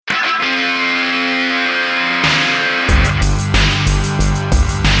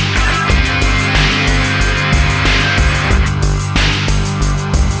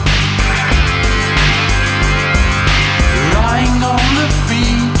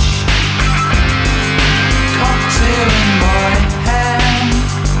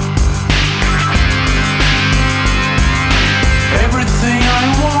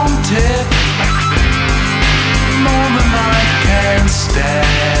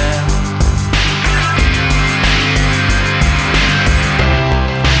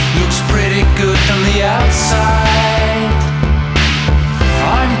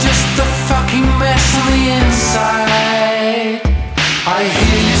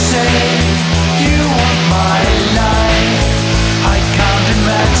say you want my life. I can't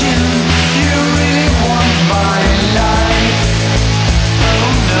imagine you really want my life. Oh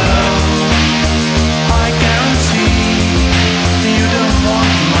no, I guarantee you don't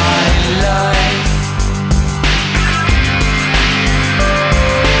want my life.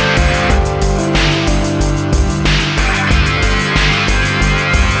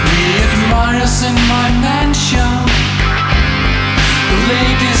 We admire us in my mansion, the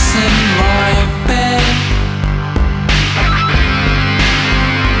ladies in my bed.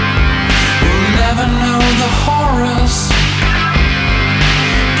 We'll never know the horrors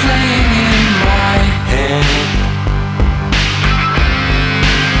playing in my head.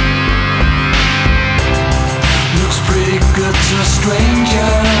 Looks pretty good to a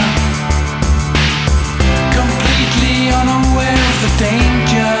stranger, completely unaware of the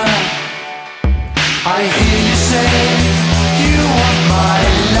danger. I hear you say you want my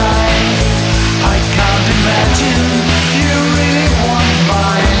life. I can't imagine you really want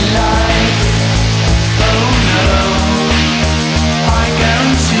my life. Oh no, I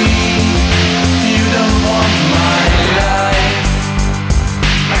guarantee you don't want my life.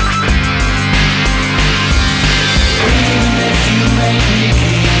 Even if you made me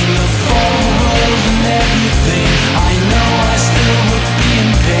king of all the world and everything, I know I still would be in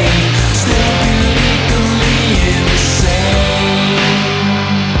pain, still be legally insane.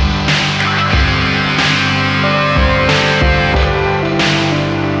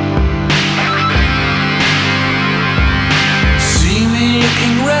 See me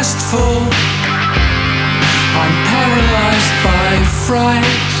looking restful, I'm paralyzed by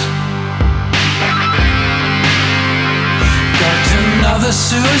fright. Got another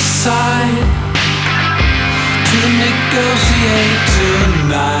suicide to negotiate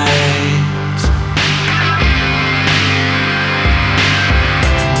tonight.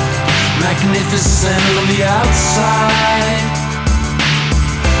 Magnificent on the outside,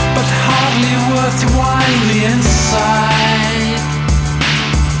 but hardly worthwhile on the inside.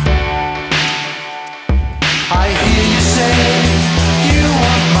 I hear you say